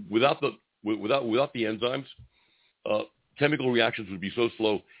 Without the enzymes, chemical reactions would be so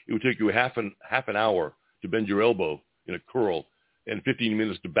slow it would take you half an hour to bend your elbow in a curl and 15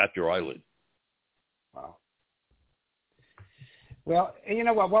 minutes to bat your eyelid. Wow. Well, you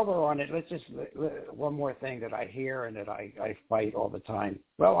know what? While we're on it, let's just one more thing that I hear and that I fight all the time.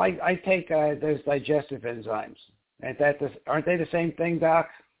 Well, I take those digestive enzymes. Aren't they the same thing, Doc?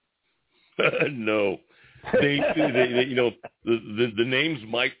 No, they you know the names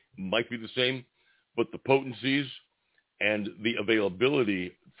might be the same, but the potencies and the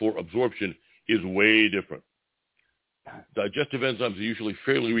availability for absorption is way different. Digestive enzymes are usually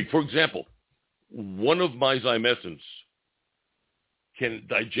fairly weak. For example, one of my zymescents can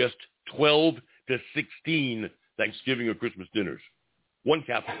digest 12 to 16 Thanksgiving or Christmas dinners. One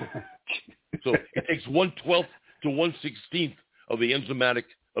capsule. So it takes 1/12 to 1/16 of the enzymatic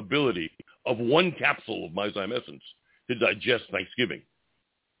ability of one capsule of my zymescents to digest Thanksgiving.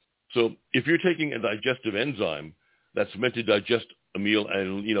 So if you're taking a digestive enzyme that's meant to digest a meal,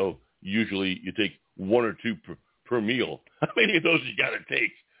 and usually you take one or two per meal, how many of those you got to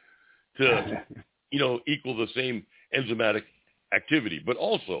take to equal the same enzymatic activity? But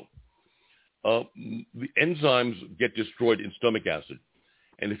also, the enzymes get destroyed in stomach acid,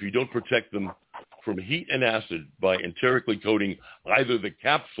 and if you don't protect them from heat and acid by enterically coating either the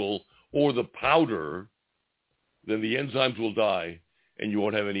capsule or the powder, then the enzymes will die, and you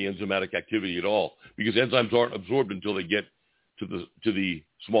won't have any enzymatic activity at all, because enzymes aren't absorbed until they get to the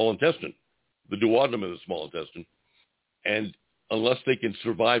small intestine, the duodenum of the small intestine, and unless they can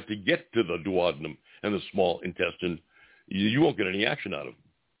survive to get to the duodenum and the small intestine, you won't get any action out of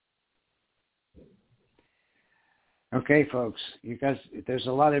them. Okay, folks, you guys, there's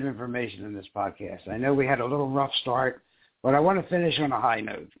a lot of information in this podcast. I know we had a little rough start, but I want to finish on a high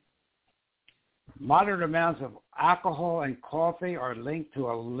note. Moderate amounts of alcohol and coffee are linked to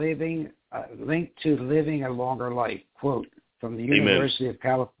living a longer life. Quote from the University of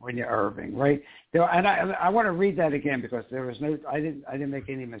California, Irvine. Right, and I want to read that again because I didn't make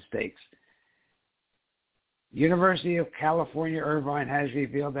any mistakes. University of California, Irvine has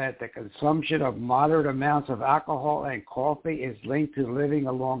revealed that the consumption of moderate amounts of alcohol and coffee is linked to living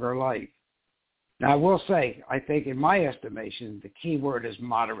a longer life. Now, I will say, I think in my estimation, the key word is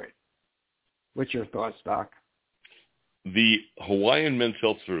moderate. What's your thoughts, Doc? The Hawaiian Men's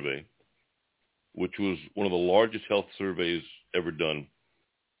Health Survey, which was one of the largest health surveys ever done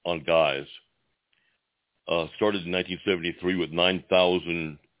on guys, started in 1973 with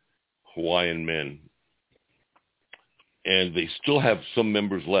 9,000 Hawaiian men. And they still have some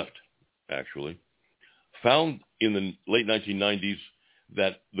members left, actually, found in the late 1990s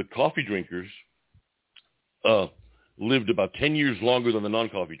that the coffee drinkers lived about 10 years longer than the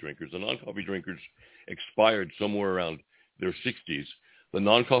non-coffee drinkers. The non-coffee drinkers expired somewhere around their 60s. The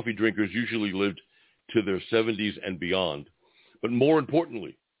non-coffee drinkers usually lived to their 70s and beyond. But more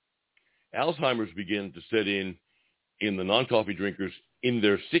importantly, Alzheimer's began to set in the non-coffee drinkers in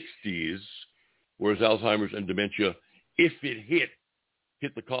their 60s, whereas Alzheimer's and dementia, if it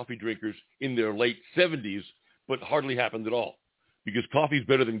hit the coffee drinkers in their late 70s, but hardly happened at all, because coffee is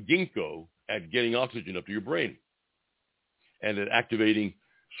better than ginkgo at getting oxygen up to your brain and at activating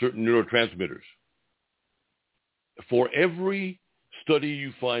certain neurotransmitters. For every study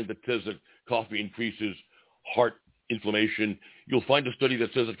you find that says that coffee increases heart inflammation, you'll find a study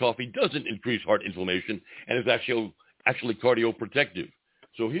that says that coffee doesn't increase heart inflammation and is actually cardioprotective.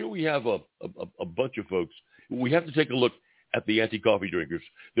 So here we have a bunch of folks. We have to take a look at the anti-coffee drinkers.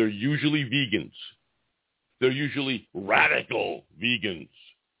 They're usually vegans. They're usually radical vegans.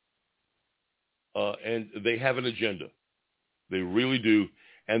 And they have an agenda. They really do.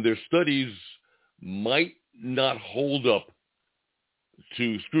 And their studies might not hold up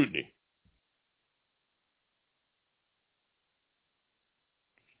to scrutiny.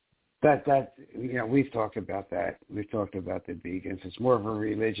 We've talked about that. We've talked about the vegans. It's more of a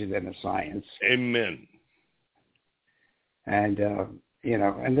religion than a science. Amen. And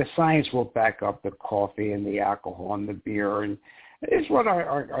and the science will back up the coffee and the alcohol and the beer, and it's what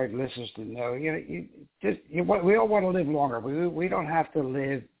our listeners to know. We all want to live longer. We don't have to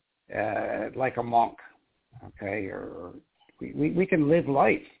live like a monk, okay? Or we can live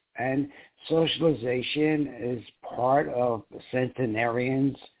life, and socialization is part of the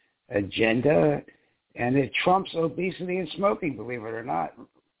centenarians' agenda, and it trumps obesity and smoking, believe it or not.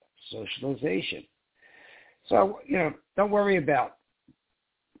 Socialization. So, don't worry about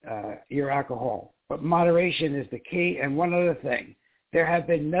your alcohol, but moderation is the key. And one other thing, there have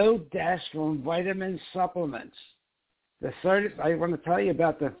been no deaths from vitamin supplements. I want to tell you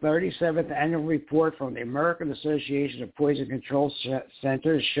about the 37th annual report from the American Association of Poison Control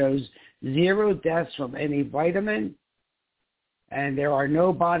Centers shows 0 deaths from any vitamin, and there are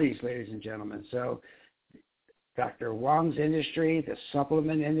no bodies, ladies and gentlemen. So Dr. Wong's industry, the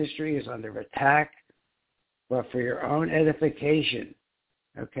supplement industry, is under attack. but for your own edification,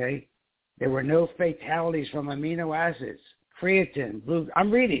 okay? There were no fatalities from amino acids, creatine, I'm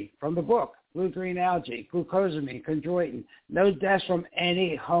reading from the book, blue-green algae, glucosamine, chondroitin, no deaths from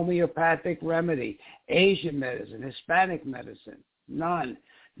any homeopathic remedy, Asian medicine, Hispanic medicine, none.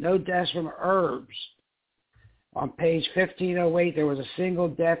 No deaths from herbs. On page 1508, there was a single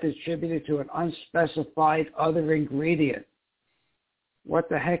death attributed to an unspecified other ingredient. What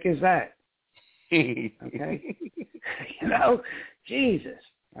the heck is that? Okay? Jesus.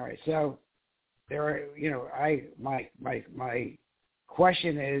 All right, so there are, my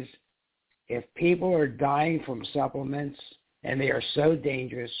question is, if people are dying from supplements and they are so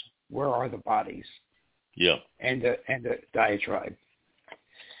dangerous, where are the bodies? Yeah. And the diatribe.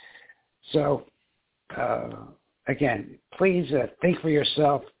 So, again, please think for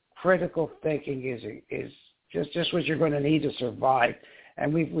yourself. Critical thinking is just what you're going to need to survive.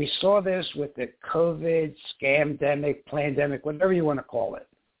 And we saw this with the COVID, scamdemic, plandemic, whatever you want to call it.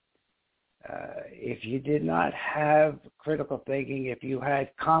 If you did not have critical thinking, if you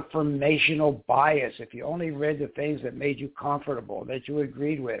had confirmational bias, if you only read the things that made you comfortable, that you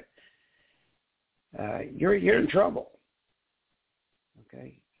agreed with, you're in trouble.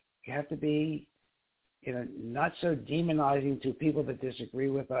 Okay? You have to be, not so demonizing to people that disagree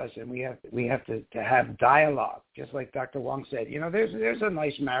with us, and we have to have dialogue, just like Dr. Wong said. There's a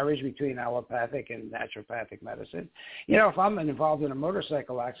nice marriage between allopathic and naturopathic medicine. If I'm involved in a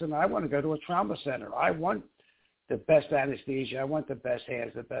motorcycle accident, I want to go to a trauma center. I want the best anesthesia. I want the best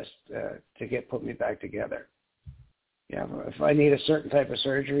hands, the best to put me back together. If I need a certain type of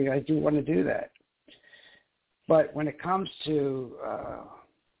surgery, I do want to do that. But when it comes to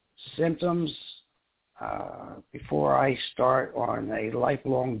symptoms, before I start on a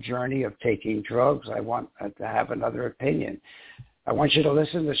lifelong journey of taking drugs, I want to have another opinion. I want you to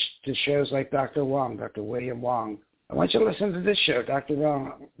listen to shows like Dr. Wong, Dr. William Wong. I want you to listen to this show, Dr.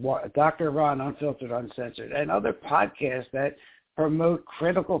 Ron, Unfiltered, Uncensored, and other podcasts that promote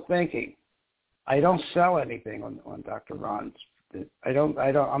critical thinking. I don't sell anything on Dr. Ron's.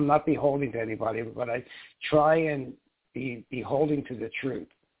 I'm not beholden to anybody, but I try and be beholden to the truth.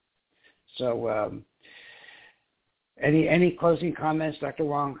 So, any closing comments, Dr.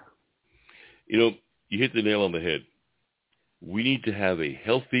 Wong? You hit the nail on the head. We need to have a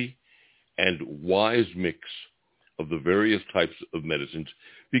healthy and wise mix of the various types of medicines,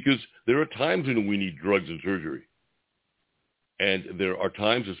 because there are times when we need drugs and surgery. And there are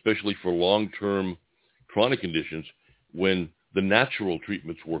times, especially for long-term chronic conditions, when the natural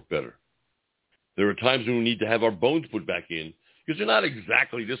treatments work better. There are times when we need to have our bones put back in, because they're not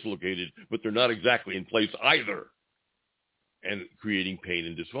exactly dislocated, but they're not exactly in place either, and creating pain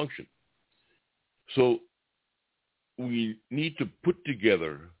and dysfunction. So we need to put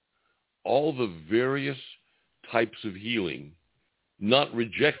together all the various types of healing, not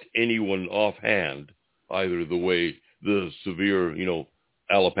reject anyone offhand, either the way the severe,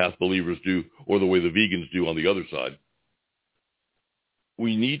 allopath believers do or the way the vegans do on the other side.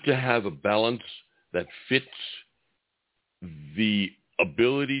 We need to have a balance that fits the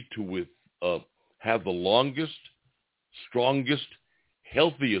ability to have the longest, strongest,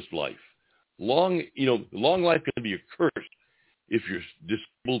 healthiest life. Long life can be a curse if you're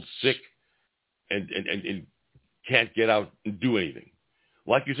disabled, sick, and can't get out and do anything.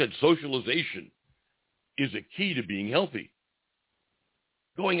 Like you said, socialization is a key to being healthy.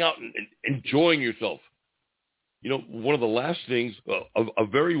 Going out and enjoying yourself. One of the last things, a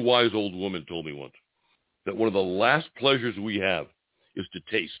very wise old woman told me once, that one of the last pleasures we have is to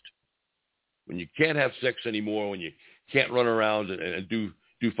taste. When you can't have sex anymore, when you can't run around and do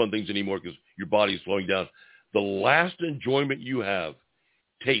fun things anymore because your body is slowing down, the last enjoyment you have,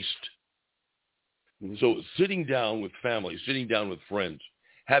 taste. So sitting down with family, sitting down with friends,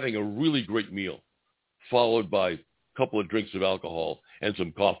 having a really great meal, followed by a couple of drinks of alcohol and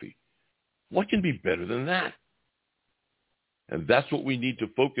some coffee. What can be better than that? And that's what we need to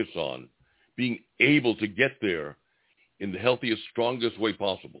focus on, being able to get there in the healthiest, strongest way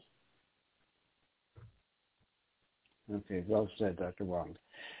possible. Okay, well said, Dr. Wong.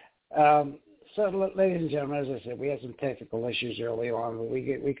 So, ladies and gentlemen, as I said, we had some technical issues early on, but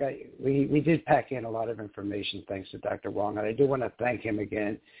we did pack in a lot of information thanks to Dr. Wong, and I do want to thank him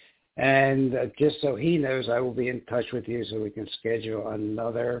again. And just so he knows, I will be in touch with you so we can schedule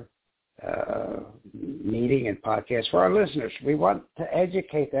another meeting and podcast for our listeners. We want to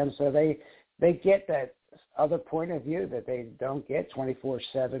educate them so they get that other point of view that they don't get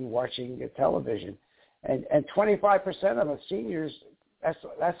 24/7 watching the television. And 25% of us seniors,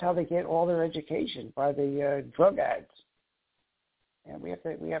 that's how they get all their education, by the drug ads. And we have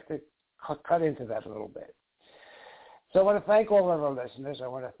to cut into that a little bit. So I want to thank all of our listeners. I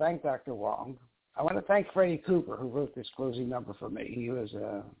want to thank Dr. Wong. I want to thank Freddie Cooper, who wrote this closing number for me. He was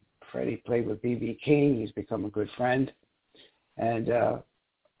Freddie played with B.B. King. He's become a good friend. And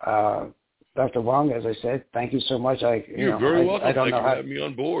Dr. Wong, as I said, thank you so much. You're very welcome. Thank you for having me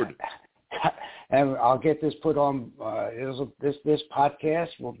on board. And I'll get this put on. This podcast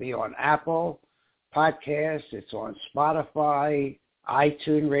will be on Apple Podcasts. It's on Spotify,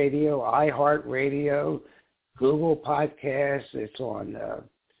 iTunes Radio, iHeart Radio, Google Podcasts. It's on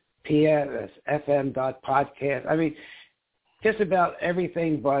FM.podcast. I mean, just about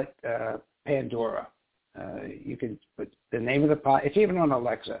everything but Pandora. You can put the name of the pod. It's even on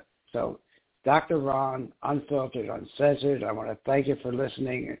Alexa. So, Dr. Ron, Unfiltered, Uncensored. I want to thank you for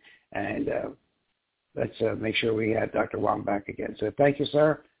listening, and let's make sure we have Dr. Wong back again. So, thank you,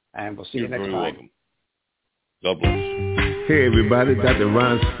 sir, and we'll see you next time. You're very welcome. God bless. Hey, everybody, Dr.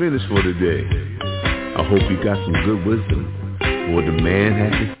 Ron's finished for today. I hope you got some good wisdom for what the man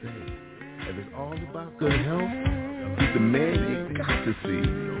had to say. If it's all about good health, he's the man you got to see.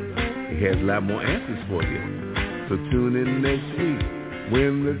 He has a lot more answers for you. So tune in next week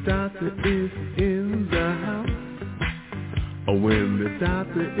when the doctor is in the house. Or when the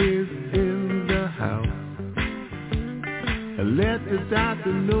doctor is in the house. And let the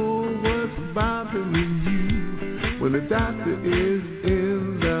doctor know what's bothering you. When the doctor is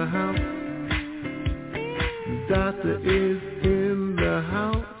in the house. The doctor is in the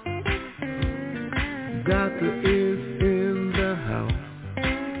house. The doctor is in the house.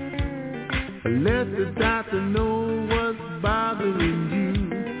 Let the doctor know what's bothering you.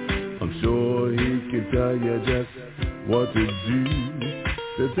 I'm sure he can tell you just what to do.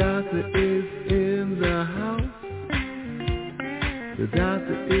 The doctor is in the house. The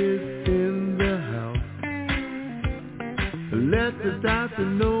doctor is in the house. Let the doctor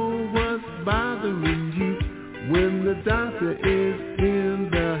know what's bothering you. When the doctor is in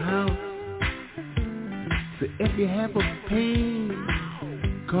the house. So if you have a pain,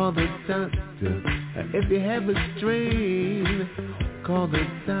 call the doctor. If you have a strain, call the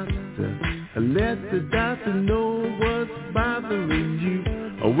doctor. Let the doctor know what's bothering you.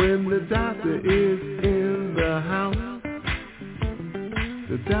 When the doctor is in the house.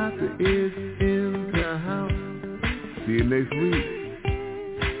 The doctor is in the house. See you next week.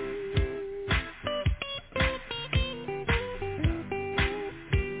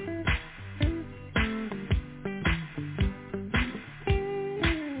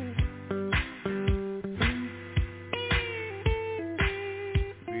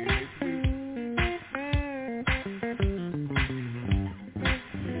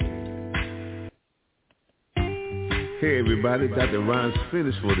 Hey everybody, Dr. Ron's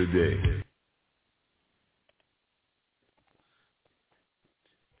finished for today.